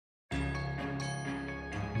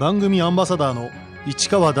番組アンバサダーの市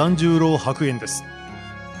川團十郎白猿です。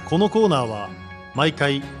このコーナーは毎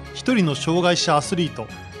回一人の障害者アスリート、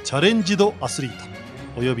チャレンジドアスリート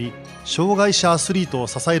および障害者アスリートを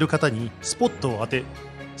支える方にスポットを当て、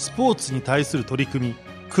スポーツに対する取り組み、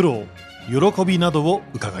苦労、喜びなどを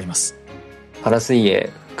伺います。パラ水泳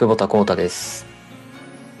窪田幸太です。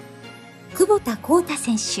窪田幸太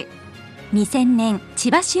選手、2000年千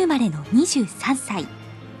葉市生まれの23歳。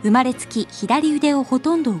生まれつき左腕をほ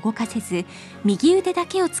とんど動かせず、右腕だ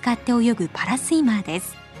けを使って泳ぐパラスイマーで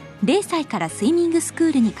す。0歳からスイミングスク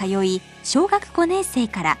ールに通い、小学5年生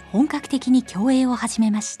から本格的に競泳を始め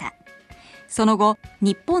ました。その後、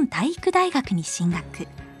日本体育大学に進学。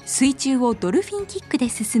水中をドルフィンキックで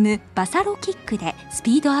進むバサロキックでス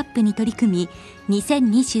ピードアップに取り組み、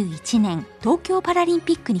2021年東京パラリン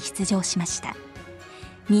ピックに出場しました。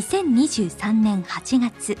2023年8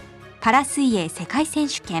月、パラ水泳世界選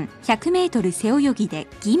手権100メートル背泳ぎで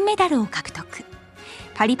銀メダルを獲得。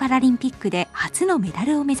パリパラリンピックで初のメダ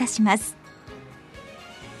ルを目指します。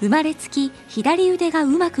生まれつき左腕がう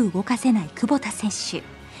まく動かせない窪田選手、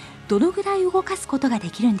どのぐらい動かすことがで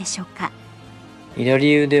きるんでしょうか。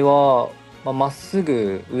左腕はまっす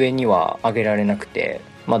ぐ上には上げられなくて、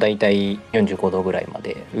だいたい45度ぐらいま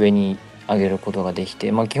で上に上げることができ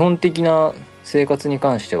て、基本的な生活に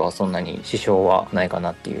関してはそんなに支障はないか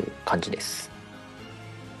なっていう感じです。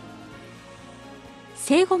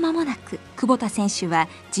生後間もなく窪田選手は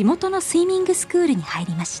地元のスイミングスクールに入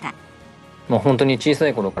りました。本当に小さ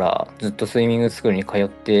い頃からずっとスイミングスクールに通っ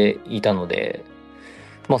ていたので、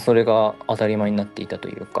それが当たり前になっていたと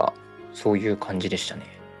いうか、そういう感じでしたね。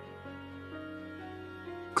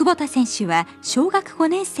窪田選手は小学5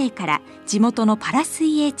年生から地元のパラ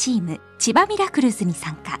水泳チーム千葉ミラクルズに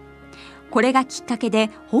参加。これがきっかけで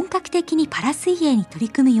本格的にパラ水泳に取り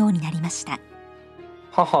組むようになりました。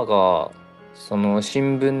母がその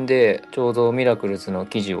新聞でちょうどミラクルズの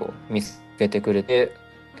記事を見つけてくれて、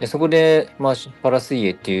そこでパラ水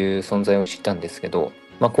泳っていう存在を知ったんですけど、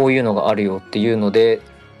こういうのがあるよっていうので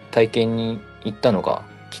体験に行ったのが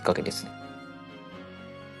きっかけですね。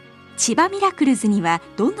千葉ミラクルズには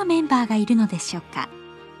どんなメンバーがいるのでしょうか。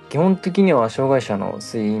基本的には障害者の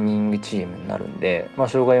スイミングチームになるんで、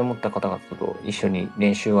障害を持った方々と一緒に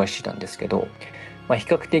練習はしてたんですけど、比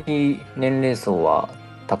較的年齢層は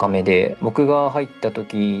高めで、僕が入った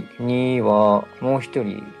時にはもう一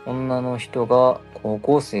人女の人が高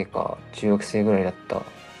校生か中学生ぐらいだった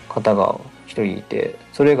方が一人いて、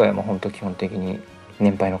それ以外は本当基本的に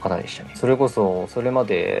年配の方でしたね。それこそそれま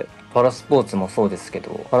でパラスポーツもそうですけ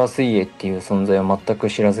ど、パラ水泳っていう存在を全く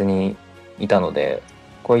知らずにいたので、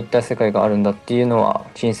こういった世界があるんだっていうのは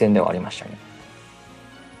新鮮ではありましたね。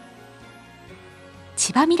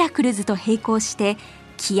千葉ミラクルズと並行して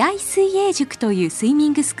気合水泳塾というスイミ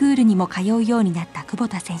ングスクールにも通うようになった窪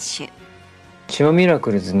田選手。千葉ミラ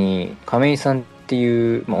クルズに亀井さんって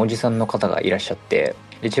いう、おじさんの方がいらっしゃって、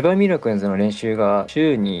で千葉ミラクルズの練習が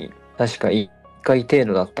週に確か1回程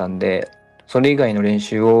度だったんで、それ以外の練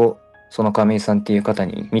習をその亀井さんっていう方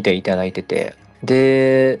に見ていただいてて、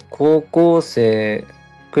で高校生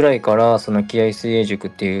くらいからその気合水泳塾っ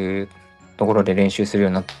ていうところで練習するよ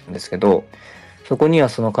うになったんですけど、そこには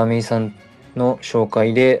その亀井さんの紹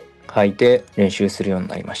介で入って練習するように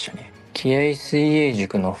なりましたね。気合水泳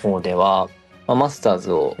塾の方では、マスター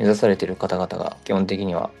ズを目指されている方々が基本的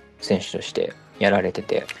には選手としてやられて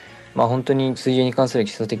て、本当に水泳に関する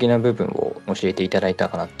基礎的な部分を教えていただいた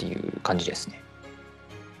かなっていう感じですね。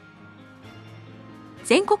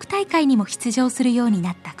全国大会にも出場するように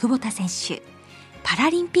なった窪田選手。パラ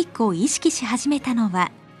リンピックを意識し始めたの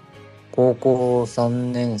は高校3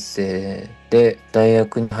年生で大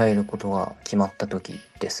学に入ることが決まった時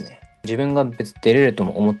ですね。自分が別に出れると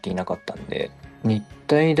も思っていなかったんで、日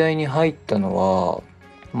体大に入ったの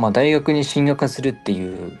は、大学に進学するって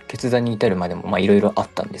いう決断に至るまでもいろいろあっ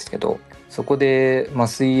たんですけど、そこで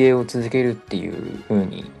水泳を続けるっていう風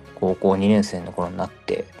に高校2年生の頃になっ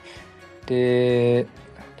て、で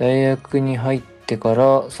大学に入ってか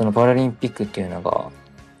らそのパラリンピックっていうのが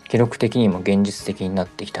記録的にも現実的になっ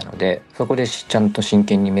てきたので、そこでちゃんと真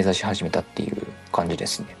剣に目指し始めたっていう感じで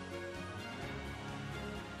すね。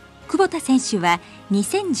窪田選手は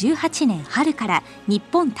2018年春から日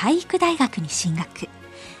本体育大学に進学。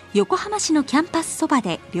横浜市のキャンパスそば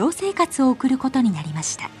で寮生活を送ることになりま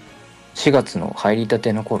した。4月の入りた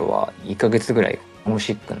ての頃は1ヶ月ぐらいホーム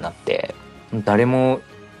シックになって、誰も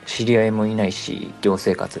知り合いもいないし、寮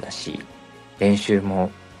生活だし、練習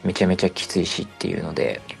もめちゃめちゃきついしっていうの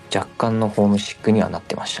で、若干のホームシックにはなっ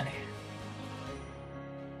てましたね。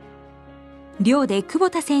寮で窪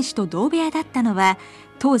田選手と同部屋だったのは、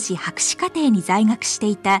当時博士課程に在学して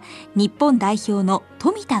いた日本代表の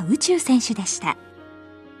富田宇宙選手でした。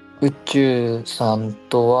宇宙さん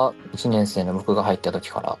とは1年生の僕が入った時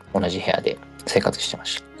から同じ部屋で生活してま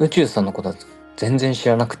した。宇宙さんのことは全然知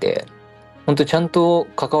らなくて、本当ちゃんと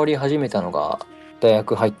関わり始めたのが大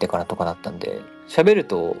学入ってからとかだったんで、喋る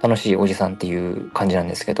と楽しいおじさんっていう感じなん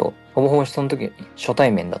ですけど、ほぼほぼその時初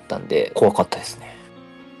対面だったんで怖かったですね。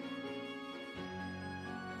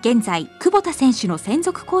現在窪田選手の専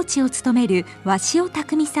属コーチを務める鷲尾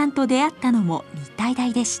拓実さんと出会ったのも日体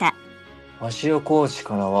大でした。鷲尾コーチ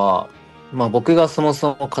からは、僕がそも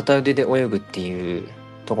そも片腕で泳ぐっていう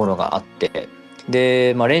ところがあって、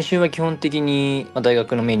で、練習は基本的に大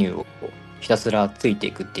学のメニューをひたすらついて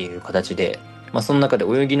いくっていう形で、その中で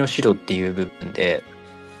泳ぎの指導っていう部分で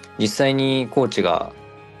実際にコーチが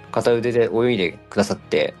片腕で泳いでくださっ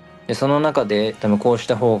て、でその中で多分こうし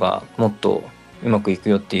た方がもっとうまくいく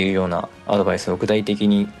よっていうようなアドバイスを具体的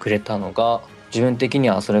にくれたのが、自分的に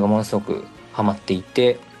はそれがものすごくハマってい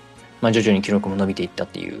て、徐々に記録も伸びていったっ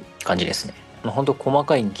ていう感じですね。本当細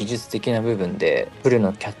かい技術的な部分でフル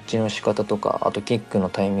のキャッチの仕方とか、あとキックの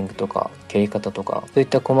タイミングとか蹴り方とか、そういっ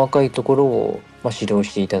た細かいところを指導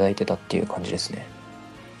していただいてたっていう感じですね。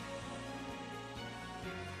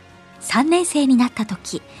3年生になった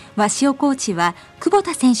時、鷲尾コーチは窪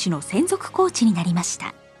田選手の専属コーチになりまし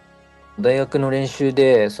た。大学の練習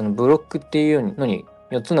でそのブロックっていうのに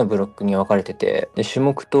4つのブロックに分かれてて、で種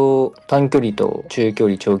目と短距離と中距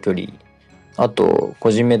離長距離、あと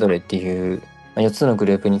個人メドレーっていう4つのグ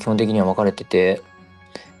ループに基本的には分かれてて、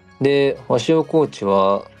で鷲尾コーチ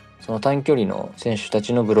はその短距離の選手た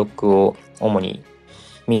ちのブロックを主に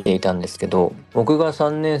見ていたんですけど、僕が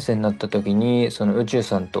3年生になった時にその宇宙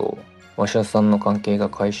さんと鷲尾さんの関係が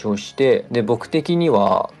解消して、で僕的に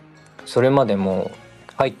はそれまでも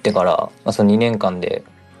入ってからその2年間で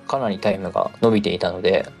かなりタイムが伸びていたの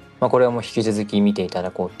で、これはもう引き続き見ていた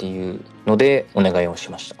だこうっていうのでお願いを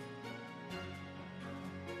しました。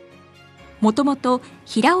もともと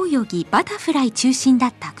平泳ぎバタフライ中心だ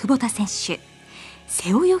った窪田選手、背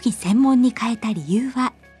泳ぎ専門に変えた理由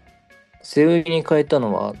は？背泳ぎに変えた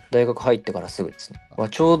のは大学入ってからすぐですね。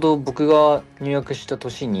ちょうど僕が入学した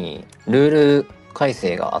年にルール改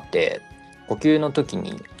正があって、呼吸の時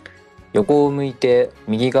に横を向いて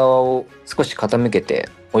右側を少し傾けて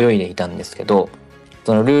泳いでいたんですけど、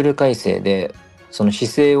そのルール改正でその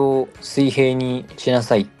姿勢を水平にしな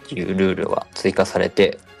さいっていうルールが追加され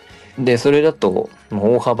て、でそれだと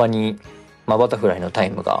もう大幅にバタフライのタイ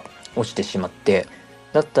ムが落ちてしまって、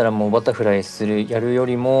だったらもうバタフライやるよ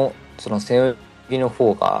りもその背泳ぎの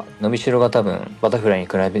方が伸びしろが多分バタフライに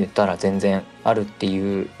比べたら全然あるって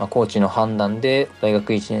いう、コーチの判断で大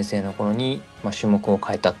学1年生の頃に種目を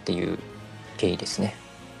変えたっていう経緯ですね。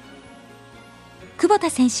窪田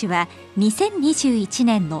選手は2021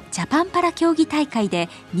年のジャパンパラ競技大会で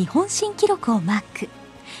日本新記録をマーク。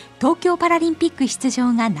東京パラリンピック出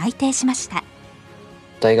場が内定しました。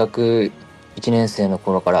大学1年生の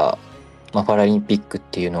頃から、パラリンピックっ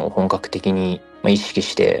ていうのを本格的に意識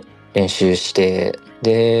して練習して、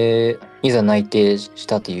でいざ内定し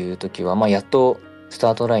たっていう時は、やっとス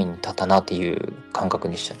タートラインに立ったなっていう感覚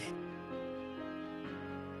でしたね。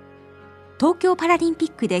東京パラリンピ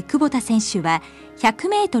ックで窪田選手は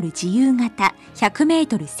 100m 自由形、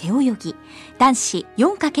100m 背泳ぎ、男子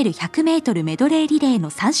 4×100m メドレーリレーの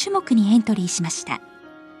3種目にエントリーしました。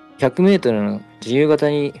100m の自由形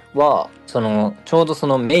にはちょうどそ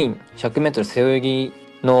のメイン 100m 背泳ぎ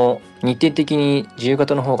の日程的に自由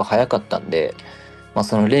形の方が早かったんで、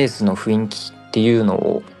そのレースの雰囲気っていうの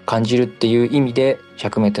を感じるっていう意味で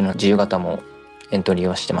 100m の自由形もエントリー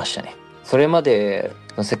はしてましたね。それまで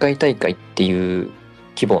世界大会っていう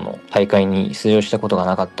規模の大会に出場したことが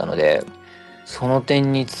なかったので、その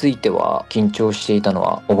点については緊張していたの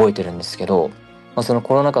は覚えてるんですけど、その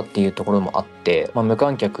コロナ禍っていうところもあって、無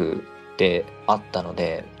観客であったの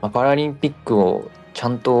で、パラリンピックをちゃ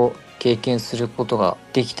んと経験することが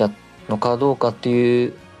できたのかどうかってい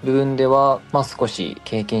う部分では、少し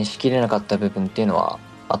経験しきれなかった部分っていうのは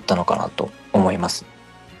あったのかなと思います。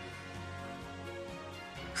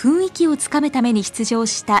雰囲気をつかむために出場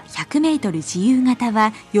した 100m 自由形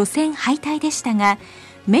は予選敗退でしたが、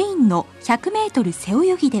メインの 100m 背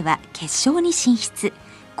泳ぎでは決勝に進出、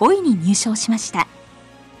5位に入賞しました。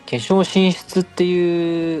決勝進出って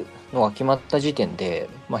いうのが決まった時点で、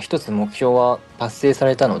一つ目標は達成さ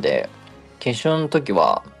れたので、決勝の時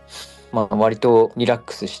は、割とリラッ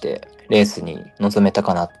クスしてレースに臨めた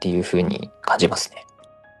かなっていうふうに感じますね。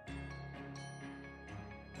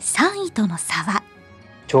3位との差は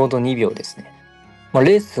ちょうど2秒ですね。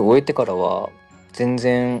レースを終えてからは全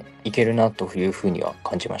然いけるなというふうには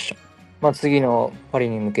感じました。次のパリ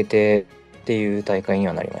に向けてっていう大会に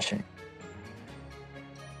はなりましたね。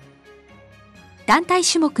団体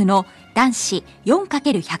種目の男子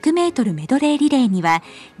 4×100 メートルメドレーリレーには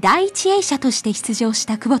第一泳者として出場し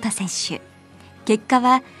た窪田選手。結果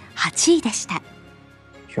は8位でした。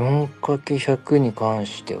 4×100 に関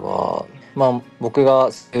しては僕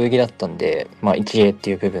が背泳ぎだったんで、1泳って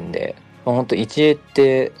いう部分で、本当1泳っ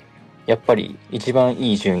てやっぱり一番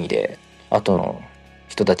いい順位で後の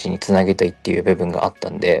人たちにつなげたいっていう部分があった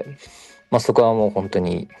んで、そこはもう本当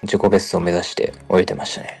に自己ベストを目指して泳いでま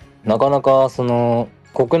したね。なかなか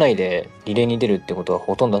国内でリレーに出るってことは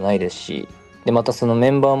ほとんどないですし、でまたそのメ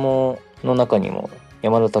ンバーの中にも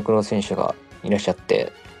山田拓朗選手がいらっしゃっ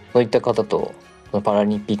て、そういった方とパラ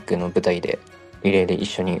リンピックの舞台でリレーで一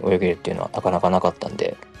緒に泳げるっていうのはなかなかなかったん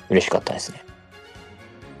で嬉しかったですね。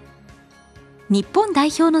日本代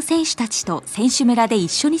表の選手たちと選手村で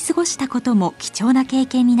一緒に過ごしたことも貴重な経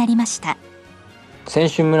験になりました。選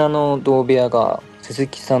手村の同部屋が鈴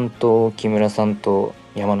木さんと木村さんと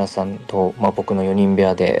山田さんと、僕の4人部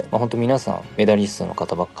屋で、本当皆さんメダリストの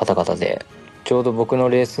方々で、ちょうど僕の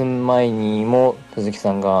レース前にも鈴木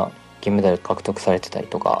さんが金メダル獲得されてたり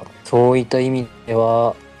とか、そういった意味で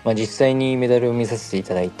は、実際にメダルを見させてい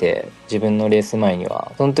ただいて、自分のレース前に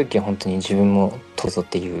はその時は本当に自分も取るぞっ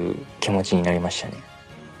ていう気持ちになりましたね。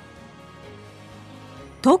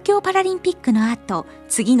東京パラリンピックの後、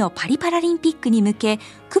次のパリパラリンピックに向け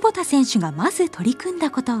窪田選手がまず取り組ん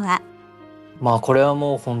だことは、これは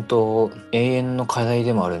もう本当永遠の課題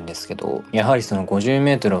でもあるんですけど、やはりその50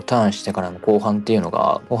メートルをターンしてからの後半っていうの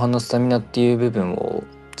が、後半のスタミナっていう部分を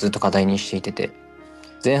ずっと課題にしていて、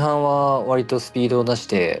前半は割とスピードを出し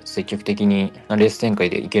て積極的にレース展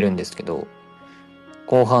開でいけるんですけど、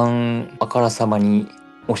後半あからさまに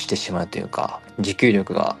押してしまうというか、持久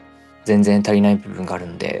力が全然足りない部分がある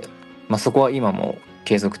んで、そこは今も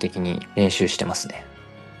継続的に練習してますね。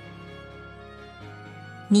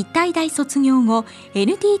日体大卒業後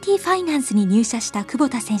NTT ファイナンスに入社した窪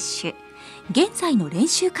田選手。現在の練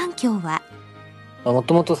習環境は、も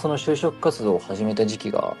ともとその就職活動を始めた時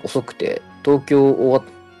期が遅くて、東京終わ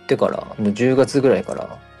ってから10月ぐらいか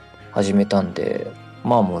ら始めたんで、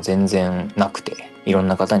もう全然なくて、いろん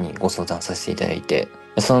な方にご相談させていただいて、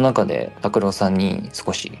その中で拓郎さんに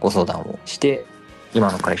少しご相談をして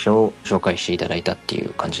今の会社を紹介していただいたってい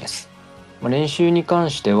う感じです。練習に関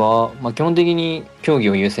しては、基本的に競技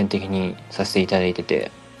を優先的にさせていただいて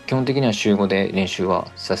て、基本的には週5で練習は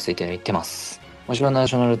させていただいてます。私はナ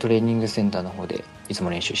ショナルトレーニングセンターの方でいつも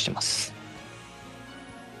練習してます。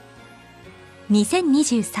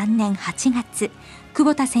2023年8月、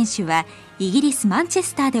窪田選手はイギリスマンチェ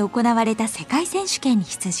スターで行われた世界選手権に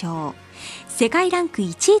出場。世界ランク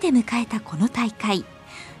1位で迎えたこの大会、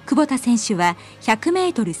窪田選手は100メ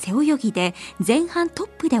ートル背泳ぎで前半トッ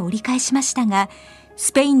プで折り返しましたが、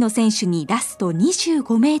スペインの選手にラスト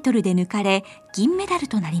25メートルで抜かれ銀メダル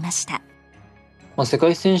となりました。世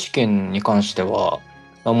界選手権に関しては、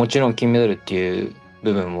もちろん金メダルっていう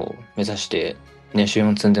部分を目指して練習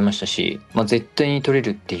も積んでましたし、絶対に取れ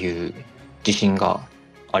るっていう自信が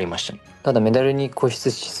ありました。ただメダルに固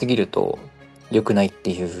執しすぎると良くないっ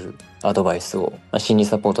ていうアドバイスを心理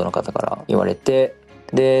サポートの方から言われて、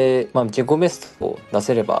で、自己ベストを出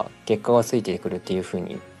せれば結果がついてくるっていうふう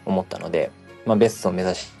に思ったので、ベストを目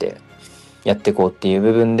指してやっていこうっていう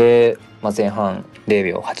部分で、前半0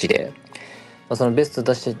秒8で、そのベスト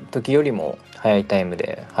出した時よりも速いタイム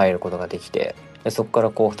で入ることができて、でそこから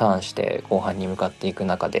ターンして後半に向かっていく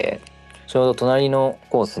中で、ちょうど隣の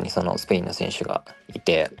コースにそのスペインの選手がい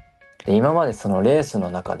て、で今までそのレースの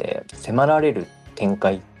中で迫られる展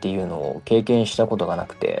開っていうのを経験したことがな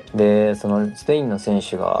くて、でそのスペインの選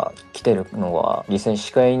手が来てるのは実際に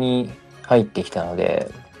視界に入ってきたので、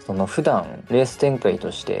その普段レース展開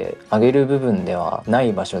として上げる部分ではな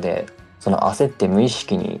い場所で、その焦って無意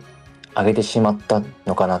識に上げてしまった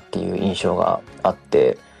のかなっていう印象があっ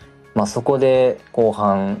て、そこで後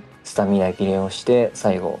半スタミナ切れをして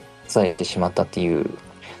最後抑えてしまったっていう、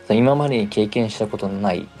今までに経験したことの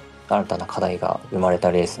ない新たな課題が生まれ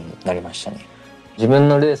たレースになりましたね。自分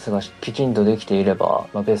のレースがきちんとできていれば、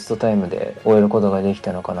ベストタイムで終えることができ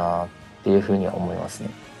たのかなっていうふうには思いますね。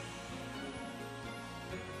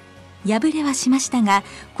敗れはしましたが、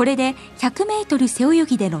これで100メートル背泳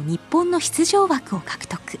ぎでの日本の出場枠を獲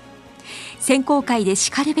得。選考会でし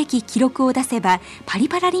かるべき記録を出せばパリ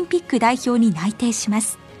パラリンピック代表に内定しま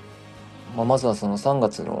す。まずはその3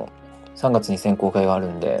月に選考会がある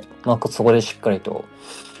んで、そこでしっかりと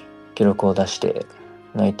記録を出して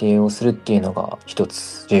内定をするっていうのが一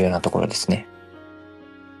つ重要なところですね。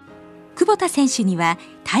窪田選手には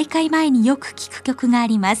大会前によく聴く曲があ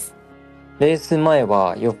ります。レース前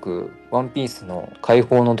はよくワンピースの解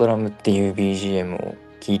放のドラムっていう BGM を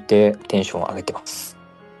聴いてテンションを上げてます。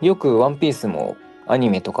よくワンピースもア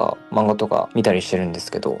ニメとか漫画とか見たりしてるんで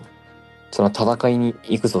すけど、その戦いに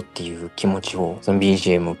行くぞっていう気持ちをその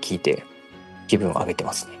BGM を聴いて気分を上げて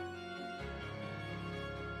ますね。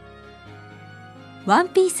ワン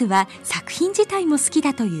ピースは作品自体も好き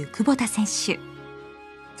だという窪田選手。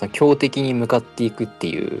強敵に向かっていくって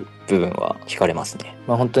いう部分は惹かれますね。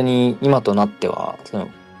本当に今となってはその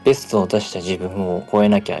ベストを出した自分を超え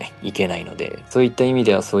なきゃいけないので、そういった意味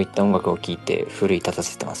ではそういった音楽を聴いて奮い立た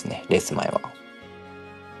せてますね、レース前は。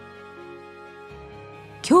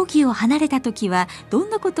競技を離れた時はどん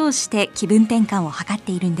なことをして気分転換を図っ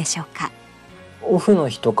ているんでしょうか。オフの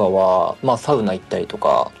日とかは、サウナ行ったりと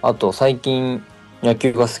か、あと最近野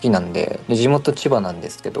球が好きなんで、地元千葉なんで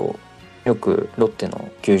すけど、よくロッテ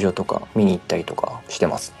の球場とか見に行ったりとかして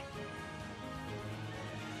ますね。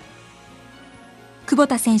窪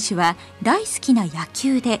田選手は大好きな野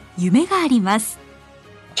球で夢があります。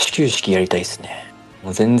始球式やりたいですね。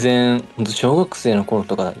もう全然小学生の頃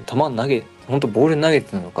とかボール投げ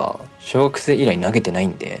てたのか小学生以来投げてない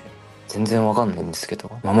んで全然わかんないんですけ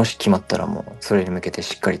ど、もし決まったらもうそれに向けて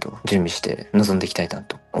しっかりと準備して臨んでいきたいな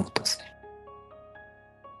と思ってますね。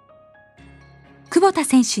窪田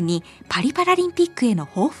選手にパリパラリンピックへの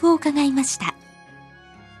抱負を伺いました。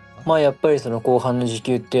やっぱりその後半の持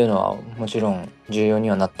久っていうのはもちろん重要に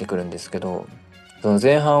はなってくるんですけど、その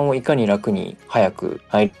前半をいかに楽に早く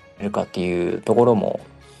入れるかっていうところも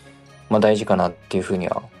大事かなっていうふうに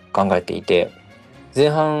は考えていて、前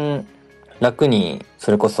半楽に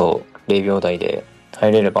それこそ0秒台で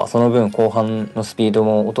入れればその分後半のスピード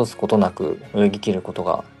も落とすことなく泳ぎ切ること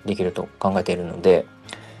ができると考えているので、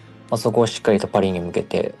そこをしっかりとパリに向け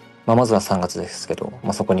て、まずは3月ですけど、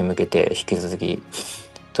そこに向けて引き続き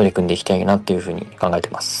取り組んでいきたいなっていうふうに考えて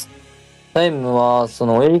ます。タイムはそ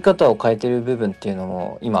の泳ぎ方を変えてる部分っていうの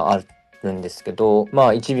も今あるんですけど、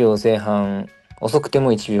1秒前半、遅くて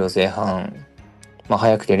も1秒前半、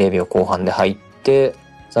早くて0秒後半で入って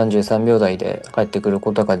33秒台で帰ってくる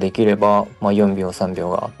ことができれば、4秒3秒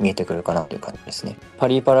が見えてくるかなという感じですね。パ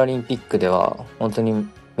リパラリンピックでは本当に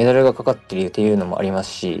メダルがかかっているっていうのもあります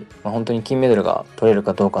し、本当に金メダルが取れる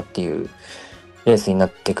かどうかっていうレースになっ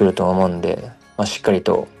てくると思うんで、しっかり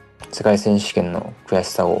と世界選手権の悔し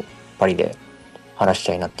さをパリで晴らし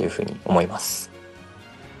たいなっていうふうに思います。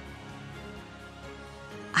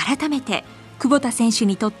改めて窪田選手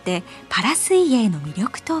にとってパラ水泳の魅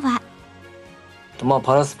力とは。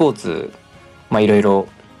パラスポーツいろいろ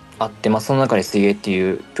あって、その中で水泳ってい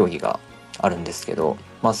う競技があるんですけど、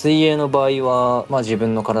水泳の場合は、自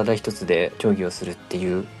分の体一つで競技をするって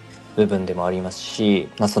いう部分でもありますし、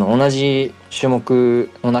その同じ種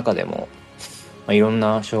目の中でも、いろん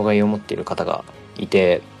な障害を持っている方がい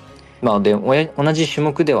て、で同じ種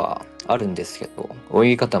目ではあるんですけど、泳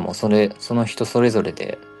ぎ方もその人それぞれ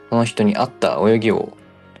でその人に合った泳ぎを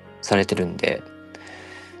されてるんで、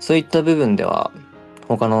そういった部分では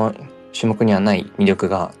他の種目にはない魅力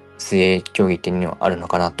が水泳競技っていうのはあるの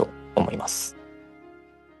かなと思います。